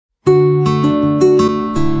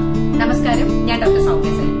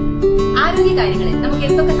ആരോഗ്യകാര്യങ്ങളിൽ നമുക്ക്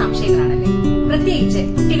എന്തൊക്കെ സംശയങ്ങളാണല്ലേ, പ്രത്യേകിച്ച്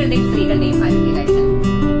കുട്ടികളുടെയും സ്ത്രീകളുടെയും ആരോഗ്യകാര്യങ്ങൾ.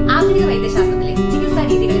 ആധുനിക വൈദ്യശാസ്ത്രത്തിലെ ചികിത്സാ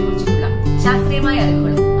രീതികളെ കുറിച്ചുള്ള ശാസ്ത്രീയമായ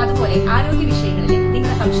അറിവുകളും അതുപോലെ ആരോഗ്യ വിഷയങ്ങളിലെ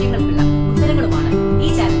നിങ്ങളുടെ സംശയങ്ങൾക്കുള്ള ഉത്തരങ്ങളുമാണ്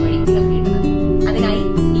ഈ ചാനൽ വഴി നിങ്ങൾ കേൾക്കുന്നത്. അതിനായി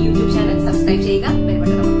ഈ യൂട്യൂബ് ചാനൽ സബ്സ്ക്രൈബ് ചെയ്യുക, ബെൽ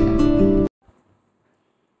ബട്ടൺ അമർത്തുക.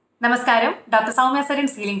 നമസ്കാരം, ഡോക്ടർ സൗമ്യ സരിൻ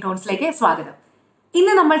ഹീലിംഗ് ടോൺസിലേക്ക് സ്വാഗതം.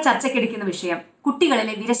 ഇന്ന് നമ്മൾ ചർച്ചയ്ക്കെടുക്കുന്ന വിഷയം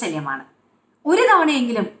കുട്ടികളിലെ വിരശല്യമാണ്. ഒരു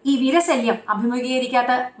തവണയെങ്കിലും ഈ വിരശല്യം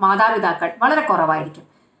അഭിമുഖീകരിക്കാത്ത മാതാപിതാക്കൾ വളരെ കുറവായിരിക്കും.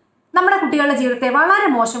 നമ്മുടെ കുട്ടികളുടെ ജീവിതത്തെ വളരെ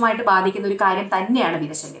മോശമായിട്ട് ബാധിക്കുന്ന ഒരു കാര്യം തന്നെയാണ്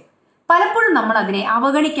വിരശല്യം. പലപ്പോഴും നമ്മൾ അതിനെ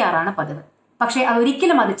അവഗണിക്കാറാണ് പതിവ്. പക്ഷെ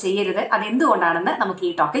അതൊരിക്കലും അത് ചെയ്യരുത്. അതെന്തുകൊണ്ടാണെന്ന് നമുക്ക്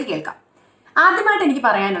ഈ ടോക്കിൽ കേൾക്കാം. ആദ്യമായിട്ട് എനിക്ക്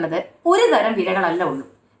പറയാനുള്ളത്, ഒരു തരം വിരകളല്ല ഉള്ളൂ,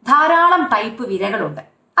 ധാരാളം ടൈപ്പ് വിരകളുണ്ട്.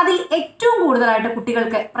 അതിൽ ഏറ്റവും കൂടുതലായിട്ട്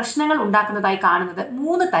കുട്ടികൾക്ക് പ്രശ്നങ്ങൾ ഉണ്ടാക്കുന്നതായി കാണുന്നത്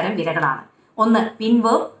 3 തരം വിരകളാണ്. 1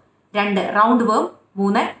 പിൻവേം, 2 റൗണ്ട് വേം,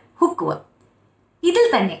 3 ഹുക്ക് വേം. ഇതിൽ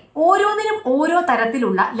തന്നെ ഓരോന്നിനും ഓരോ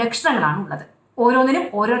തരത്തിലുള്ള ലക്ഷണങ്ങളാണ് ഉള്ളത്, ഓരോന്നിനും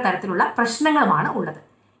ഓരോ തരത്തിലുള്ള പ്രശ്നങ്ങളുമാണ് ഉള്ളത്.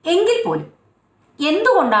 എങ്കിൽ പോലും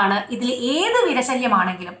എന്തുകൊണ്ടാണ് ഇതിൽ ഏത്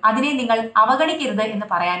വിരശല്യമാണെങ്കിലും അതിനെ നിങ്ങൾ അവഗണിക്കരുത് എന്ന്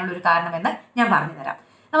പറയാനുള്ള ഒരു കാരണമെന്ന് ഞാൻ പറഞ്ഞുതരാം.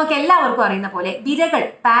 നമുക്ക് എല്ലാവർക്കും അറിയുന്ന പോലെ വിരകൾ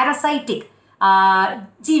പാരസൈറ്റിക്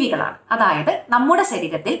ജീവികളാണ്. അതായത്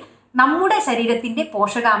നമ്മുടെ ശരീരത്തിന്റെ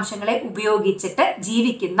പോഷകാംശങ്ങളെ ഉപയോഗിച്ചിട്ട്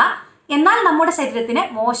ജീവിക്കുന്ന, എന്നാൽ നമ്മുടെ ശരീരത്തിന്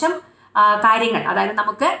മോശം കാര്യങ്ങൾ, അതായത്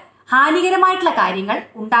നമുക്ക് ഹാനികരമായിട്ടുള്ള കാര്യങ്ങൾ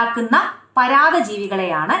ഉണ്ടാക്കുന്ന പരാത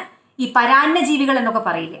ജീവികളെയാണ് ഈ പരാന്ന ജീവികൾ എന്നൊക്കെ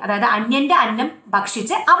പറയില്ലേ. അതായത് അന്യന്റെ അന്നം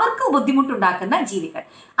ഭക്ഷിച്ച് അവർക്ക് ബുദ്ധിമുട്ടുണ്ടാക്കുന്ന ജീവികൾ.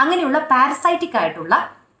 അങ്ങനെയുള്ള പാരസൈറ്റിക് ആയിട്ടുള്ള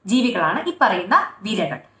ജീവികളാണ് ഈ പറയുന്ന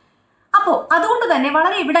വിരകൾ. അപ്പോൾ അതുകൊണ്ട് തന്നെ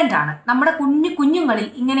വളരെ എവിഡന്റ് ആണ്, നമ്മുടെ കുഞ്ഞുങ്ങളിൽ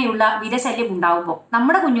ഇങ്ങനെയുള്ള വിരശല്യം ഉണ്ടാവുമ്പോൾ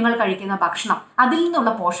നമ്മുടെ കുഞ്ഞുങ്ങൾ കഴിക്കുന്ന ഭക്ഷണം, അതിൽ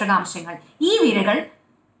നിന്നുള്ള പോഷകാംശങ്ങൾ ഈ വിരകൾ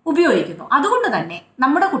ഉപയോഗിക്കുന്നു. അതുകൊണ്ട് തന്നെ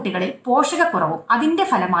നമ്മുടെ കുട്ടികളിൽ പോഷകക്കുറവും അതിന്റെ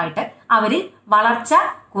ഫലമായിട്ട് അവരിൽ വളർച്ച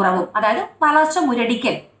കുറവും, അതായത് വളർച്ച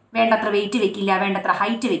മുരടിക്കൽ, വേണ്ടത്ര വെയിറ്റ് വെക്കില്ല, വേണ്ടത്ര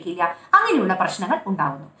ഹൈറ്റ് വെക്കില്ല, അങ്ങനെയുള്ള പ്രശ്നങ്ങൾ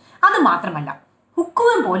ഉണ്ടാകുന്നു. അത് മാത്രമല്ല,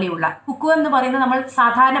 ഹുക്കുവം പോലെയുള്ള, ഹുക്കുവം എന്ന് പറയുന്നത് നമ്മൾ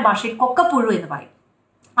സാധാരണ ഭാഷയിൽ കൊക്കപ്പുഴു എന്ന് പറയും.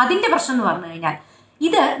 അതിന്റെ പ്രശ്നം എന്ന് പറഞ്ഞു കഴിഞ്ഞാൽ,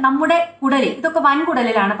 ഇത് നമ്മുടെ കുടലിൽ, ഇതൊക്കെ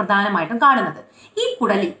വൻകുടലിലാണ് പ്രധാനമായിട്ടും കാണുന്നത്. ഈ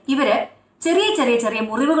കുടലിൽ ഇവര് ചെറിയ ചെറിയ ചെറിയ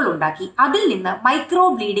മുറിവുകൾ ഉണ്ടാക്കി അതിൽ നിന്ന് മൈക്രോ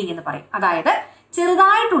ബ്ലീഡിംഗ് എന്ന് പറയും. അതായത്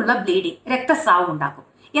ചെറുതായിട്ടുള്ള ബ്ലീഡിംഗ്, രക്തസ്രാവം ഉണ്ടാക്കും.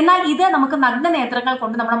 എന്നാൽ ഇത് നമുക്ക് നഗ്ന നേത്രങ്ങൾ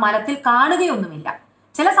കൊണ്ട് നമ്മുടെ മലത്തിൽ കാണുകയൊന്നുമില്ല.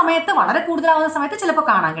 ചില സമയത്ത്, വളരെ കൂടുതലാവുന്ന സമയത്ത് ചിലപ്പോൾ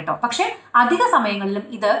കാണാം കേട്ടോ. പക്ഷെ അധിക സമയങ്ങളിലും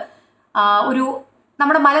ഇത്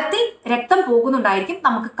നമ്മുടെ മലത്തിൽ രക്തം പോകുന്നുണ്ടായിരിക്കും,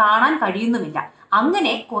 നമുക്ക് കാണാൻ കഴിയുന്നുമില്ല.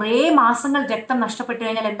 അങ്ങനെ കുറെ മാസങ്ങൾ രക്തം നഷ്ടപ്പെട്ടു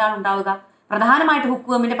കഴിഞ്ഞാൽ എന്താണ് ഉണ്ടാവുക? പ്രധാനമായിട്ട്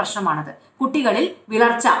ഹുക്ക്വേമിന്റെ പ്രശ്നമാണത്. കുട്ടികളിൽ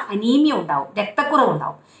വിളർച്ച, അനീമിയ ഉണ്ടാവും, രക്തക്കുറവ്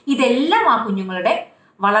ഉണ്ടാവും. ഇതെല്ലാം ആ കുഞ്ഞുങ്ങളുടെ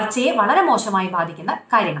വളർച്ചയെ വളരെ മോശമായി ബാധിക്കുന്ന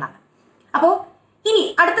കാര്യങ്ങളാണ്. അപ്പോൾ ഇനി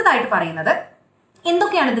അടുത്തതായിട്ട് പറയുന്നത്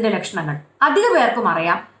എന്തൊക്കെയാണ് ഇതിന്റെ ലക്ഷണങ്ങൾ? അധിക പേർക്കും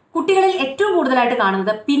അറിയാം, കുട്ടികളിൽ ഏറ്റവും കൂടുതലായിട്ട്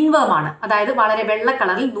കാണുന്നത് പിൻവേമാണ്. അതായത് വളരെ വെള്ള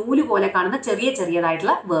കളറിൽ നൂല് പോലെ കാണുന്ന ചെറിയ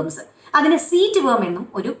ചെറിയതായിട്ടുള്ള വേംസ്. അതിന് സീറ്റ് വേം എന്നും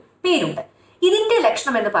ഒരു പേരുണ്ട്. ഇതിന്റെ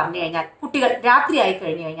ലക്ഷണം എന്ന് പറഞ്ഞു കഴിഞ്ഞാൽ, കുട്ടികൾ രാത്രിയായി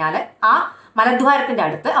കഴിഞ്ഞു കഴിഞ്ഞാൽ ആ മലദ്വാരത്തിന്റെ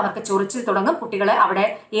അടുത്ത് അവർക്ക് ചൊറിച്ചിൽ തുടങ്ങും. കുട്ടികളെ അവിടെ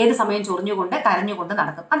ഏത് സമയം ചൊറിഞ്ഞുകൊണ്ട് കരഞ്ഞുകൊണ്ട്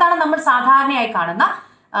നടക്കും. അതാണ് നമ്മൾ സാധാരണയായി കാണുന്ന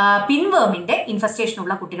പിൻവേമിന്റെ ഇൻഫെസ്റ്റേഷൻ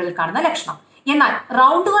ഉള്ള കുട്ടികളിൽ കാണുന്ന ലക്ഷണം. എന്നാൽ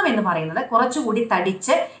റൗണ്ട് വേം എന്ന് പറയുന്നത് കുറച്ചുകൂടി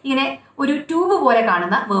തടിച്ച് ഇങ്ങനെ ഒരു ട്യൂബ് പോലെ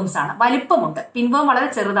കാണുന്ന വേംസ് ആണ്. വലിപ്പമുണ്ട്. പിൻവേം വളരെ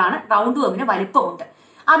ചെറുതാണ്, റൗണ്ട് വേമിന് വലിപ്പമുണ്ട്.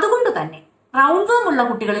 അതുകൊണ്ട് തന്നെ റൗണ്ട് വേം ഉള്ള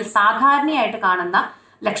കുട്ടികളിൽ സാധാരണയായിട്ട് കാണുന്ന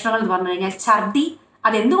ലക്ഷണങ്ങൾ എന്ന് പറഞ്ഞു കഴിഞ്ഞാൽ ഛർദി.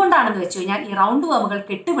 അതെന്തുകൊണ്ടാണെന്ന് വെച്ച് കഴിഞ്ഞാൽ, ഈ റൗണ്ട് വേമുകൾ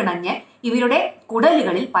കെട്ടുപിണഞ്ഞ് ഇവരുടെ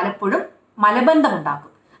കുടലുകളിൽ പലപ്പോഴും മലബന്ധം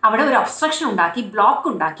ഉണ്ടാക്കും. അവിടെ ഒരു ഒബ്സ്ട്രക്ഷൻ ഉണ്ടാക്കി, ബ്ലോക്ക്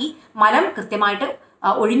ഉണ്ടാക്കി, മലം കൃത്യമായിട്ട്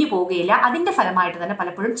ഒഴിഞ്ഞു പോവുകയില്ല. അതിന്റെ ഫലമായിട്ട് തന്നെ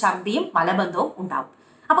പലപ്പോഴും ഛർദിയും മലബന്ധവും ഉണ്ടാവും.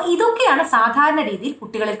 അപ്പൊ ഇതൊക്കെയാണ് സാധാരണ രീതിയിൽ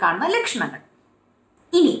കുട്ടികളിൽ കാണുന്ന ലക്ഷണങ്ങൾ.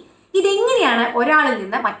 ഇനി ഇതെങ്ങനെയാണ് ഒരാളിൽ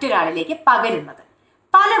നിന്ന് മറ്റൊരാളിലേക്ക് പകരുന്നത്?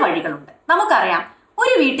 പല വഴികളുണ്ട്. നമുക്കറിയാം,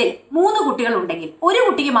 ഒരു വീട്ടിൽ 3 കുട്ടികൾ ഉണ്ടെങ്കിൽ ഒരു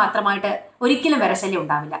കുട്ടിക്ക് മാത്രമായിട്ട് ഒരിക്കലും വിരശല്യം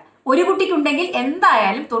ഉണ്ടാവില്ല. ഒരു കുട്ടിക്കുണ്ടെങ്കിൽ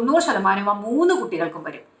എന്തായാലും 90% 3 കുട്ടികൾക്കും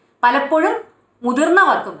വരും. പലപ്പോഴും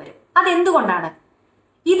മുതിർന്നവർക്കും വരും. അതെന്തുകൊണ്ടാണ്?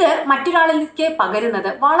 ഇത് മറ്റൊരാളിലേക്ക് പകരുന്നത്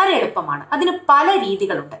വളരെ എളുപ്പമാണ്. അതിന് പല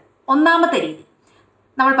രീതികളുണ്ട്. ഒന്നാമത്തെ രീതി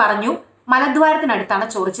നമ്മൾ പറഞ്ഞു, മലദ്വാരത്തിനടുത്താണ്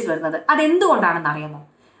ചൊറിച്ചിൽ വരുന്നത്. അതെന്തുകൊണ്ടാണെന്ന് അറിയാമോ?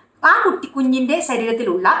 ആ കുഞ്ഞിന്റെ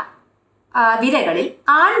ശരീരത്തിലുള്ള വിരകളിൽ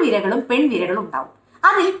ആൺവിരകളും പെൺവിരകളും ഉണ്ടാവും.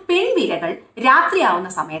 അതിൽ പെൺവിരകൾ രാത്രിയാവുന്ന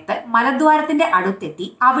സമയത്ത് മലദ്വാരത്തിന്റെ അടുത്തെത്തി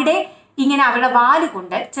അവിടെ ഇങ്ങനെ അവരുടെ വാല്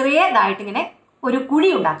കൊണ്ട് ചെറിയതായിട്ട് ഇങ്ങനെ ഒരു കുഴി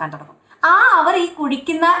ഉണ്ടാക്കാൻ തുടങ്ങും. അവർ ഈ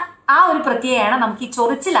കുഴിക്കുന്ന ആ ഒരു പ്രക്രിയയാണ് നമുക്ക് ഈ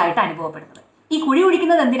ചൊറിച്ചിലായിട്ട് അനുഭവപ്പെടുന്നത്. ഈ കുഴി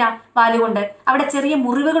കുഴിക്കുന്നത് എന്തിനാ? വാലുകൊണ്ട് അവിടെ ചെറിയ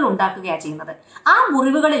മുറിവുകൾ ഉണ്ടാക്കുകയാണ് ചെയ്യുന്നത്. ആ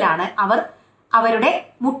മുറിവുകളിലാണ് അവർ അവരുടെ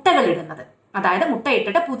മുട്ടകൾ ഇടുന്നത്. അതായത്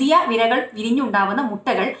മുട്ടയിട്ടിട്ട് പുതിയ വിരകൾ വിരിഞ്ഞുണ്ടാവുന്ന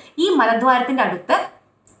മുട്ടകൾ ഈ മലദ്വാരത്തിന്റെ അടുത്ത്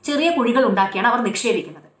ചെറിയ കുഴികൾ ഉണ്ടാക്കിയാണ് അവർ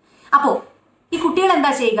നിക്ഷേപിക്കുന്നത്. അപ്പോൾ ഈ കുട്ടികൾ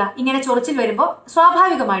എന്താ ചെയ്യുക? ഇങ്ങനെ ചൊറിച്ചിൽ വരുമ്പോൾ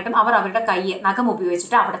സ്വാഭാവികമായിട്ടും അവർ അവരുടെ കൈ നഖം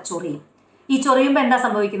ഉപയോഗിച്ചിട്ട് അവിടെ ചൊറിയും. ഈ ചൊറിയുമ്പോൾ എന്താ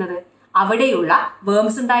സംഭവിക്കുന്നത്? അവിടെയുള്ള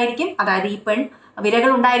വേംസ് ഉണ്ടായിരിക്കും, അതായത് ഈ വിരകൾ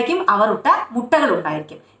ഉണ്ടായിരിക്കും, അവർ ഇട്ട മുട്ടകൾ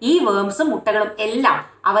ഉണ്ടായിരിക്കും. ഈ വേംസും മുട്ടകളും എല്ലാം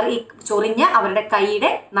അവർ ഈ ചൊറിഞ്ഞ അവരുടെ കൈയുടെ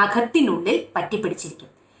നഖത്തിനുള്ളിൽ പറ്റിപ്പിടിച്ചിരിക്കും.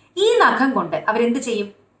 ഈ നഖം കൊണ്ട് അവരെന്ത് ചെയ്യും?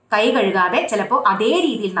 കൈ കഴുകാതെ ചിലപ്പോൾ അതേ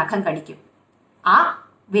രീതിയിൽ നഖം കടിക്കും. ആ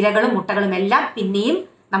വിരകളും മുട്ടകളും എല്ലാം പിന്നെയും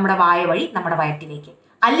നമ്മുടെ വായ വഴി നമ്മുടെ വയറ്റിലേക്ക്.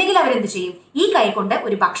 അല്ലെങ്കിൽ അവരെന്ത് ചെയ്യും? ഈ കൈ കൊണ്ട്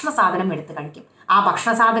ഒരു ഭക്ഷണ സാധനം എടുത്ത് കഴിക്കും. ആ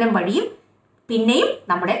ഭക്ഷണ സാധനം വഴിയും പിന്നെയും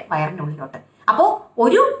നമ്മുടെ വയറിനുള്ളിലോട്ട്. അപ്പോൾ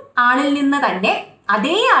ഒരു ആളിൽ നിന്ന് തന്നെ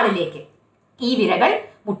അതേ ആളിലേക്ക് ഈ വിരകൾ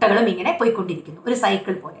മുട്ടകളും ഇങ്ങനെ പോയിക്കൊണ്ടിരിക്കുന്നു, ഒരു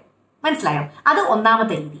സൈക്കിൾ പോലെ. മനസ്സിലായോ? അത്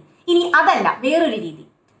ഒന്നാമത്തെ രീതി. ഇനി അതല്ല, വേറൊരു രീതി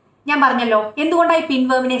ഞാൻ പറഞ്ഞല്ലോ. എന്തുകൊണ്ടാണ് ഈ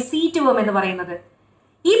പിൻവേമിനെ സീറ്റ് വേം എന്ന് പറയുന്നത്?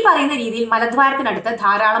 ഈ പറയുന്ന രീതിയിൽ മലദ്വാരത്തിനടുത്ത്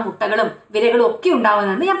ധാരാളം മുട്ടകളും വിരകളും ഒക്കെ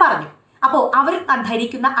ഉണ്ടാവുന്നതെന്ന് ഞാൻ പറഞ്ഞു. അപ്പോൾ അവർ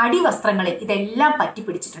ധരിക്കുന്ന അടിവസ്ത്രങ്ങളിൽ ഇതെല്ലാം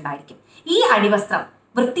പറ്റിപ്പിടിച്ചിട്ടുണ്ടായിരിക്കും. ഈ അടിവസ്ത്രം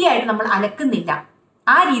വൃത്തിയായിട്ട് നമ്മൾ അലക്കുന്നില്ല,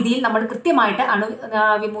 ആ രീതിയിൽ നമ്മൾ കൃത്യമായിട്ട്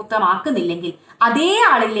വിമുക്തമാക്കുന്നില്ലെങ്കിൽ അതേ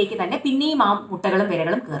ആളിലേക്ക് തന്നെ പിന്നെയും ആ മുട്ടകളും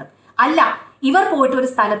വിരകളും കയറും. അല്ല, ഇവർ പോയിട്ട് ഒരു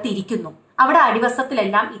സ്ഥലത്ത് ഇരിക്കുന്നു, അവിടെ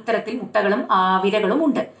അടിവസ്ത്രത്തിലെല്ലാം ഇത്തരത്തിൽ മുട്ടകളും വിരകളും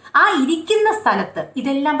ഉണ്ട്. ആ ഇരിക്കുന്ന സ്ഥലത്ത്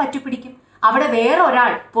ഇതെല്ലാം പറ്റിപ്പിടിക്കും. അവിടെ വേറെ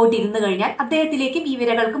ഒരാൾ പോയിട്ട് ഇരുന്ന് കഴിഞ്ഞാൽ അദ്ദേഹത്തിലേക്കും ഈ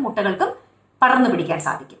വിരകൾക്കും മുട്ടകൾക്കും പടർന്നു പിടിക്കാൻ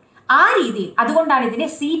സാധിക്കും. ആ രീതിയിൽ, അതുകൊണ്ടാണ് ഇതിനെ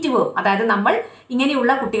സീറ്റ് വേം, അതായത് നമ്മൾ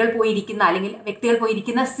ഇങ്ങനെയുള്ള കുട്ടികൾ പോയിരിക്കുന്ന അല്ലെങ്കിൽ വ്യക്തികൾ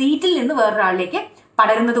പോയിരിക്കുന്ന സീറ്റിൽ നിന്ന് വേറൊരാളിലേക്ക്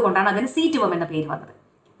പടരുന്നത് കൊണ്ടാണ് അതിന് സീറ്റ് വേം എന്ന പേര് വന്നത്.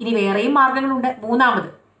 ഇനി വേറെയും മാർഗങ്ങളുണ്ട്. മൂന്നാമത്,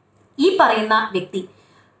 ഈ പറയുന്ന വ്യക്തി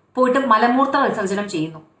പോയിട്ട് മലമൂത്ര വിസർജനം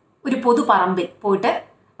ചെയ്യുന്നു. ഒരു പൊതുപറമ്പിൽ പോയിട്ട്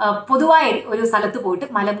പൊതുവായ ഒരു സ്ഥലത്ത് പോയിട്ട്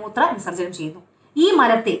മലമൂത്ര വിസർജനം ചെയ്യുന്നു. ഈ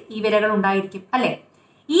മലത്തിൽ ഈ വിരകൾ ഉണ്ടായിരിക്കും അല്ലെ?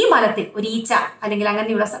 ഈ മലത്തിൽ ഒരു ഈച്ച അല്ലെങ്കിൽ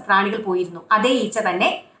അങ്ങനെയുള്ള പ്രാണികൾ പോയിരുന്നു. അതേ ഈച്ച തന്നെ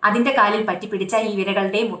അതിന്റെ കാലിൽ പറ്റിപ്പിടിച്ച ഈ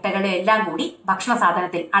വിരകളുടെയും മുട്ടകളുടെയും എല്ലാം കൂടി ഭക്ഷണ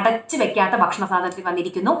സാധനത്തിൽ, അടച്ചു വെക്കാത്ത ഭക്ഷണ സാധനത്തിൽ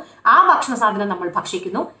വന്നിരിക്കുന്നു. ആ ഭക്ഷണ സാധനം നമ്മൾ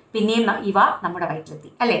ഭക്ഷിക്കുന്നു, പിന്നെയും ഇവ നമ്മുടെ വയറ്റിലെത്തി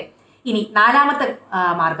അല്ലെ? ഇനി നാലാമത്തെ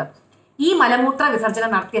മാർഗം, ഈ മലമൂത്ര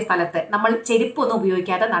വിസർജനം നടത്തിയ സ്ഥലത്ത് നമ്മൾ ചെരുപ്പൊന്നും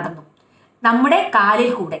ഉപയോഗിക്കാതെ നടന്നു. നമ്മുടെ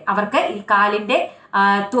കാലിൽ കൂടെ അവർക്ക് ഈ കാലിന്റെ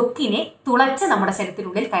ത്വക്കിനെ തുളച്ച് നമ്മുടെ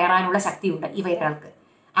ശരീരത്തിനുള്ളിൽ കയറാനുള്ള ശക്തിയുണ്ട് ഈ വിരകൾക്ക്.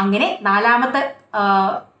 അങ്ങനെ നാലാമത്തെ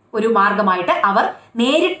ഒരു മാർഗമായിട്ട് അവർ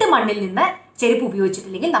നേരിട്ട് മണ്ണിൽ നിന്ന് ചെരുപ്പ്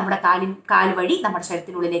ഉപയോഗിച്ചിട്ടില്ലെങ്കിൽ നമ്മുടെ കാൽ വഴി നമ്മുടെ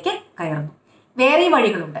ശരീരത്തിനുള്ളിലേക്ക് കയറുന്നു. വേറെയും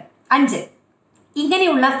വഴികളുണ്ട്. 5,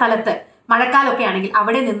 ഇങ്ങനെയുള്ള സ്ഥലത്ത് മഴക്കാലമൊക്കെ ആണെങ്കിൽ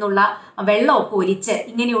അവിടെ നിന്നുള്ള വെള്ളമൊക്കെ ഒലിച്ച്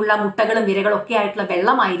ഇങ്ങനെയുള്ള മുട്ടകളും വിരകളും ഒക്കെ ആയിട്ടുള്ള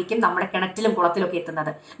വെള്ളമായിരിക്കും നമ്മുടെ കിണറ്റിലും കുളത്തിലൊക്കെ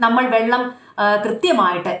എത്തുന്നത്. നമ്മൾ വെള്ളം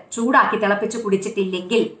കൃത്യമായിട്ട് ചൂടാക്കി തിളപ്പിച്ച്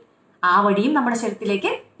കുടിച്ചിട്ടില്ലെങ്കിൽ ആ വഴിയും നമ്മുടെ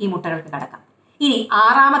ശരീരത്തിലേക്ക് ഈ മുട്ടകൾക്ക് കടക്കാം. ഇനി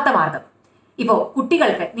 6ാമത്തെ മാർഗം, ഇപ്പോൾ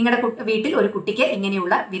കുട്ടികൾക്ക്, നിങ്ങളുടെ വീട്ടിൽ ഒരു കുട്ടിക്ക്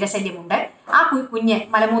ഇങ്ങനെയുള്ള വിരശല്യമുണ്ട്. ആ കുഞ്ഞ്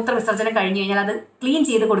മലമൂത്ര വിസർജനം കഴിഞ്ഞു കഴിഞ്ഞാൽ അത് ക്ലീൻ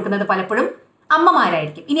ചെയ്ത് കൊടുക്കുന്നത് പലപ്പോഴും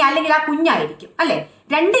അമ്മമാരായിരിക്കും, ഇനി അല്ലെങ്കിൽ ആ കുഞ്ഞായിരിക്കും അല്ലെ?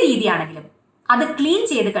 2 രീതിയാണെങ്കിലും അത് ക്ലീൻ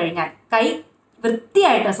ചെയ്ത് കഴിഞ്ഞാൽ കൈ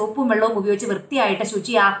വൃത്തിയായിട്ട് സോപ്പും വെള്ളവും ഉപയോഗിച്ച് വൃത്തിയായിട്ട്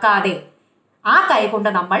ശുചിയാക്കാതെ ആ കൈ കൊണ്ട്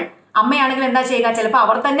നമ്മൾ, അമ്മയാണെങ്കിൽ എന്താ ചെയ്യുക? ചിലപ്പോൾ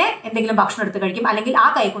അവർ തന്നെ എന്തെങ്കിലും ഭക്ഷണം എടുത്ത് കഴിക്കും, അല്ലെങ്കിൽ ആ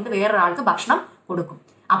കൈ കൊണ്ട് വേറൊരാൾക്ക് ഭക്ഷണം കൊടുക്കും.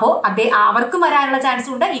 അപ്പോൾ അവർക്കും വരാനുള്ള ചാൻസ്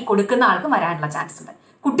ഉണ്ട്, ഈ കൊടുക്കുന്ന ആൾക്കും വരാനുള്ള ചാൻസ് ഉണ്ട്.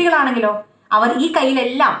 കുട്ടികളാണെങ്കിലോ, അവർ ഈ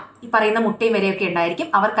കയ്യിലെല്ലാം ഈ പറയുന്ന മുട്ടയും വരെയൊക്കെ ഉണ്ടായിരിക്കും.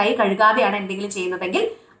 അവർ കൈ കഴുകാതെയാണ് എന്തെങ്കിലും ചെയ്യുന്നതെങ്കിൽ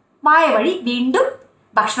വായ വഴി വീണ്ടും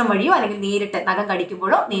ഭക്ഷണം വഴിയോ അല്ലെങ്കിൽ നേരിട്ട് നഖം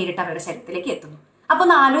കടിക്കുമ്പോഴോ നേരിട്ട് അവരുടെ ശരീരത്തിലേക്ക് എത്തുന്നു. അപ്പൊ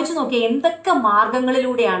ഒന്ന് ആലോചിച്ച് നോക്കിയാൽ എന്തൊക്കെ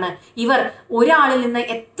മാർഗങ്ങളിലൂടെയാണ് ഇവർ ഒരാളിൽ നിന്ന്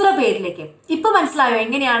എത്ര പേരിലേക്ക്. ഇപ്പൊ മനസ്സിലായോ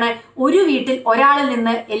എങ്ങനെയാണ് ഒരു വീട്ടിൽ ഒരാളിൽ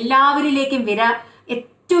നിന്ന് എല്ലാവരിലേക്കും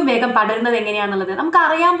ഏറ്റവും വേഗം പടരുന്നത് എങ്ങനെയാണെന്നുള്ളത് നമുക്ക്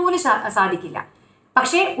അറിയാൻ പോലും സാധിക്കില്ല.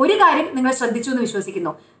 പക്ഷേ ഒരു കാര്യം നിങ്ങൾ ശ്രദ്ധിച്ചു എന്ന്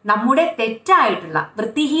വിശ്വസിക്കുന്നു, നമ്മുടെ തെറ്റായിട്ടുള്ള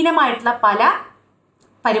വൃത്തിഹീനമായിട്ടുള്ള പല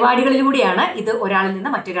പരിപാടികളിലൂടെയാണ് ഇത് ഒരാളിൽ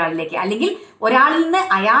നിന്ന് മറ്റൊരാളിലേക്ക്, അല്ലെങ്കിൽ ഒരാളിൽ നിന്ന്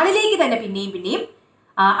അയാളിലേക്ക് തന്നെ പിന്നെയും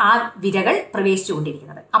ആ വിരകൾ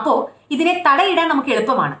പ്രവേശിച്ചുകൊണ്ടിരിക്കുന്നത്. അപ്പോൾ ഇതിനെ തടയിടാൻ നമുക്ക്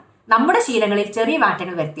എളുപ്പമാണ്. നമ്മുടെ ശീലങ്ങളിൽ ചെറിയ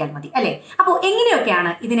മാറ്റങ്ങൾ വരുത്തിയാൽ മതി അല്ലെ? അപ്പോൾ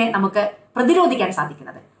എങ്ങനെയൊക്കെയാണ് ഇതിനെ നമുക്ക് പ്രതിരോധിക്കാൻ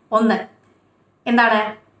സാധിക്കുന്നത്? 1, എന്താണ്?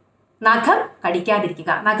 നഖം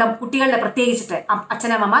കടിക്കാതിരിക്കുക. നഖം കുട്ടികളുടെ പ്രത്യേകിച്ചിട്ട്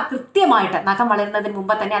അച്ഛനമ്മ കൃത്യമായിട്ട് നഖം വളരുന്നതിന്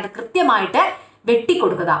മുമ്പ് തന്നെ അത് കൃത്യമായിട്ട്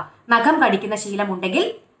വെട്ടിക്കൊടുക്കുക. നഖം കടിക്കുന്ന ശീലമുണ്ടെങ്കിൽ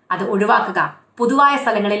അത് ഒഴിവാക്കുക. പൊതുവായ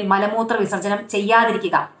സ്ഥലങ്ങളിൽ മലമൂത്ര വിസർജനം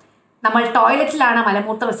ചെയ്യാതിരിക്കുക. നമ്മൾ ടോയ്ലറ്റിലാണ്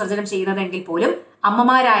മലമൂത്ര വിസർജനം ചെയ്യുന്നതെങ്കിൽ പോലും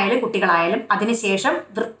അമ്മമാരായാലും കുട്ടികളായാലും അതിനുശേഷം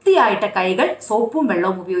വൃത്തിയായിട്ട് കൈകൾ സോപ്പും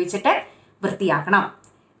വെള്ളവും ഉപയോഗിച്ചിട്ട് വൃത്തിയാക്കണം.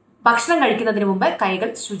 ഭക്ഷണം കഴിക്കുന്നതിന് മുമ്പ് കൈകൾ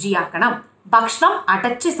ശുചിയാക്കണം. ഭക്ഷണം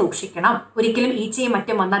അടച്ചു സൂക്ഷിക്കണം. ഒരിക്കലും ഈച്ചയും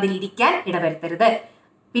മറ്റും വന്ന് അതിലിരിക്കാൻ ഇടവരുത്തരുത്.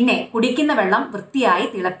 പിന്നെ കുടിക്കുന്ന വെള്ളം വൃത്തിയായി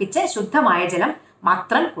തിളപ്പിച്ച് ശുദ്ധമായ ജലം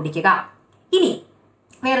മാത്രം കുടിക്കുക. ഇനി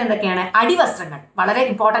വേറെ എന്തൊക്കെയാണ്? അടിവസ്ത്രങ്ങൾ വളരെ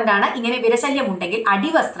ഇമ്പോർട്ടന്റ് ആണ്. ഇങ്ങനെ വിരശല്യം ഉണ്ടെങ്കിൽ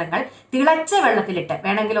അടിവസ്ത്രങ്ങൾ തിളച്ച വെള്ളത്തിലിട്ട്,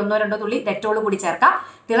 വേണമെങ്കിൽ 1-2 തുള്ളി ഡെറ്റോൾ കൂടി ചേർക്കാം,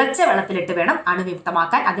 തിളച്ച വെള്ളത്തിലിട്ട് വേണം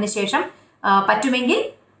അണുവിമുക്തമാക്കാൻ. അതിനുശേഷം പറ്റുമെങ്കിൽ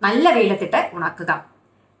നല്ല വെയിലത്തിട്ട് ഉണക്കുക.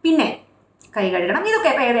 പിന്നെ കൈ കഴുകണം.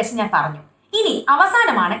 ഇതൊക്കെ ഏകദേശം ഞാൻ പറഞ്ഞു. ഇനി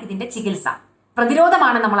അവസാനമാണ് ഇതിന്റെ ചികിത്സ.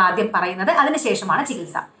 പ്രതിരോധമാണ് നമ്മൾ ആദ്യം പറയുന്നത്, അതിനുശേഷമാണ്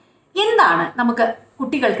ചികിത്സ. എന്താണ് നമുക്ക്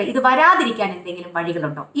കുട്ടികൾക്ക് ഇത് വരാതിരിക്കാൻ എന്തെങ്കിലും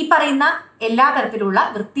വഴികളുണ്ടോ? ഈ പറയുന്ന എല്ലാ തരത്തിലുള്ള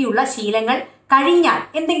വൃത്തിയുള്ള ശീലങ്ങൾ കഴിഞ്ഞാൽ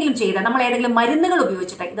എന്തെങ്കിലും ചെയ്ത് നമ്മൾ ഏതെങ്കിലും മരുന്നുകൾ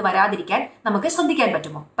ഉപയോഗിച്ചിട്ട് ഇത് വരാതിരിക്കാൻ നമുക്ക് ശ്രദ്ധിക്കാൻ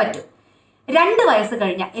പറ്റുമോ? പറ്റും. 2 വയസ്സ്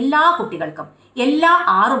കഴിഞ്ഞ എല്ലാ കുട്ടികൾക്കും എല്ലാ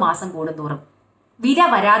 6 മാസം കൂടുന്തോറും വിര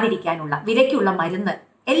വരാതിരിക്കാനുള്ള വിരയ്ക്കുള്ള മരുന്ന്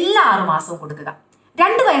എല്ലാ 6 മാസവും കൊടുക്കുക.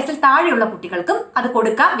 2 വയസ്സിൽ താഴെയുള്ള കുട്ടികൾക്കും അത്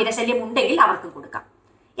കൊടുക്കാം. വിരശല്യം ഉണ്ടെങ്കിൽ അവർക്കും കൊടുക്കാം.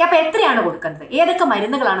 അപ്പൊ എത്രയാണ് കൊടുക്കുന്നത്? ഏതൊക്കെ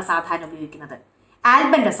മരുന്നുകളാണ് സാധാരണ ഉപയോഗിക്കുന്നത്?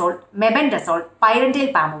 ആൽബൻഡസോൾ, മെബൻഡസോൾ, പൈറന്റൈൽ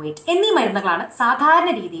പാമോവേറ്റ് എന്നീ മരുന്നുകളാണ് സാധാരണ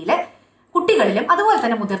രീതിയിൽ കുട്ടികളിലും അതുപോലെ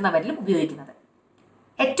തന്നെ മുതിർന്നവരിലും ഉപയോഗിക്കുന്നത്.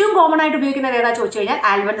 ഏറ്റവും കോമൺ ആയിട്ട് ഉപയോഗിക്കുന്നത് ഏതാ ചോദിച്ചു കഴിഞ്ഞാൽ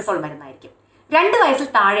ആൽബൻഡസോൾ മരുന്നായിരിക്കും. 2 വയസ്സിൽ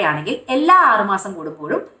താഴെയാണെങ്കിൽ എല്ലാ 6 മാസം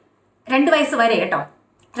കൂടുമ്പോഴും 2 വയസ്സ് വരെ കേട്ടോ,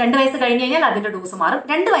 2 വയസ്സ് കഴിഞ്ഞ് കഴിഞ്ഞാൽ അതിന്റെ ഡോസ് മാറും.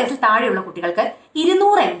 2 വയസ്സിൽ താഴെയുള്ള കുട്ടികൾക്ക്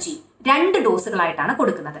 200 mg 2 ഡോസുകളായിട്ടാണ്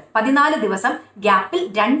കൊടുക്കുന്നത്. 14 ദിവസം ഗ്യാപ്പിൽ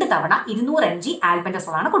 2 തവണ 200 mg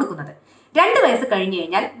ആൽബൻഡസോൾ ആണ് കൊടുക്കുന്നത്. 2 വയസ്സ് കഴിഞ്ഞു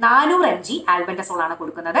കഴിഞ്ഞാൽ 400 mg ആൽബൻഡസോൾ ആണ്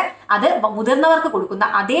കൊടുക്കുന്നത്. അത് മുതിർന്നവർക്ക് കൊടുക്കുന്ന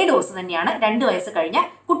അതേ ഡോസ് തന്നെയാണ് 2 വയസ്സ് കഴിഞ്ഞ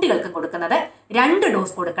കുട്ടികൾക്കും കൊടുക്കുന്നത്. 2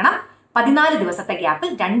 ഡോസ് കൊടുക്കണം. 14 ദിവസത്തെ ഗ്യാപ്പിൽ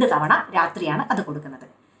 2 തവണ രാത്രിയാണ് അത് കൊടുക്കുന്നത്.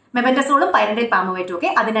 മെബൻഡസോളും പൈറന്റൈൽ പാമോവേറ്റും ഒക്കെ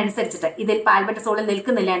അതിനനുസരിച്ചിട്ട് ഇതിൽ ആൽബൻഡസോളിൽ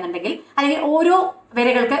നിൽക്കുന്നില്ല എന്നുണ്ടെങ്കിൽ അല്ലെങ്കിൽ ഓരോ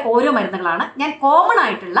വിരകൾക്ക് ഓരോ മരുന്നുകളാണ്. ഞാൻ കോമൺ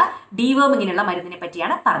ആയിട്ടുള്ള ഡീവേമിങ്ങിനുള്ള മരുന്നിനെ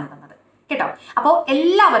പറ്റിയാണ് പറഞ്ഞു തന്നത് കേട്ടോ. അപ്പോൾ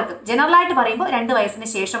എല്ലാവർക്കും ജനറൽ ആയിട്ട് പറയുമ്പോൾ 2 വയസ്സിന്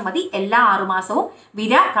ശേഷം മതി എല്ലാ 6 മാസവും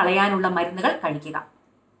വിര കളയാനുള്ള മരുന്നുകൾ കഴിക്കുക.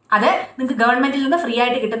 അത് നിങ്ങൾക്ക് ഗവൺമെന്റിൽ നിന്ന് ഫ്രീ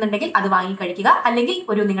ആയിട്ട് കിട്ടുന്നുണ്ടെങ്കിൽ അത് വാങ്ങി കഴിക്കുക. അല്ലെങ്കിൽ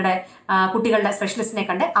ഒരു നിങ്ങളുടെ കുട്ടികളുടെ സ്പെഷ്യലിസ്റ്റിനെ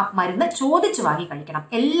കണ്ട് ആ മരുന്ന് ചോദിച്ചു വാങ്ങി കഴിക്കണം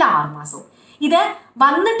എല്ലാ 6 മാസവും. ഇത്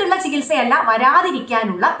വന്നിട്ടുള്ള ചികിത്സയല്ല,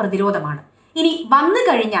 വരാതിരിക്കാനുള്ള പ്രതിരോധമാണ്. ഇനി വന്നു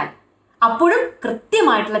കഴിഞ്ഞാൽ അപ്പോഴും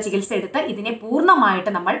കൃത്യമായിട്ടുള്ള ചികിത്സ എടുത്ത് ഇതിനെ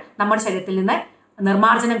പൂർണ്ണമായിട്ട് നമ്മൾ നമ്മുടെ ശരീരത്തിൽ നിന്ന്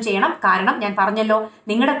നിർമ്മാർജ്ജനം ചെയ്യണം. കാരണം ഞാൻ പറഞ്ഞല്ലോ,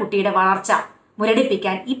 നിങ്ങളുടെ കുട്ടിയുടെ വളർച്ച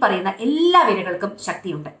മുരടിപ്പിക്കാൻ ഈ പറയുന്ന എല്ലാ വിരകൾക്കും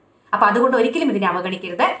ശക്തിയുണ്ട്. അപ്പൊ അതുകൊണ്ട് ഒരിക്കലും ഇതിനെ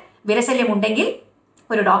അവഗണിക്കരുത്. വിരശല്യം ഉണ്ടെങ്കിൽ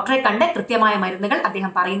ഒരു ഡോക്ടറെ കണ്ട് കൃത്യമായ മരുന്നുകൾ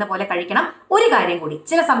അദ്ദേഹം പറയുന്ന പോലെ കഴിക്കണം. ഒരു കാര്യം കൂടി,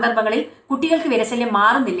 ചില സന്ദർഭങ്ങളിൽ കുട്ടികൾക്ക് വിരശല്യം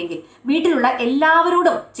മാറുന്നില്ലെങ്കിൽ വീട്ടിലുള്ള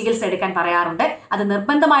എല്ലാവരോടും ചികിത്സ എടുക്കാൻ പറയാറുണ്ട്. അത്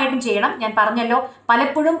നിർബന്ധമായിട്ടും ചെയ്യണം. ഞാൻ പറഞ്ഞല്ലോ,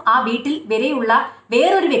 പലപ്പോഴും ആ വീട്ടിൽ വിരയുള്ള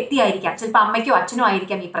വേറൊരു വ്യക്തിയായിരിക്കാം, ചിലപ്പോൾ അമ്മയ്ക്കോ അച്ഛനോ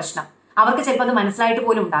ആയിരിക്കാം ഈ പ്രശ്നം. അവർക്ക് ചിലപ്പോൾ അത് മനസ്സിലായിട്ട്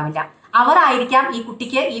പോലും ഉണ്ടാവില്ല. അവരായിരിക്കാം ഈ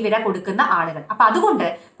കുട്ടിക്ക് ഈ വിര കൊടുക്കുന്ന ആളുകൾ. അപ്പൊ അതുകൊണ്ട്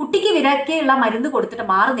കുട്ടിക്ക് വിരയ്ക്കുള്ള മരുന്ന് കൊടുത്തിട്ട്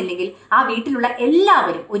മാറുന്നില്ലെങ്കിൽ ആ വീട്ടിലുള്ള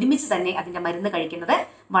എല്ലാവരും ഒരുമിച്ച് തന്നെ അതിന്റെ മരുന്ന് കഴിക്കുന്നത്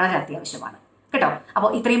വളരെ അത്യാവശ്യമാണ് കേട്ടോ. അപ്പോൾ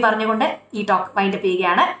ഇത്രയും പറഞ്ഞുകൊണ്ട് ഈ ടോക്ക് വൈൻഡപ്പ്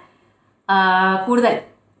ചെയ്യുകയാണ്. കൂടുതൽ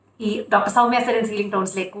ഈ ഡോക്ടർ സൗമ്യ സരിൻ സീലിംഗ്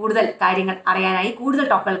ടോൺസിലെ കൂടുതൽ കാര്യങ്ങൾ അറിയാനായി, കൂടുതൽ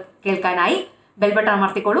ടോക്കുകൾ കേൾക്കാനായി ബെൽ ബട്ടൺ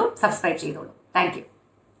അമർത്തിക്കോളൂ, സബ്സ്ക്രൈബ് ചെയ്തോളൂ. Thank you.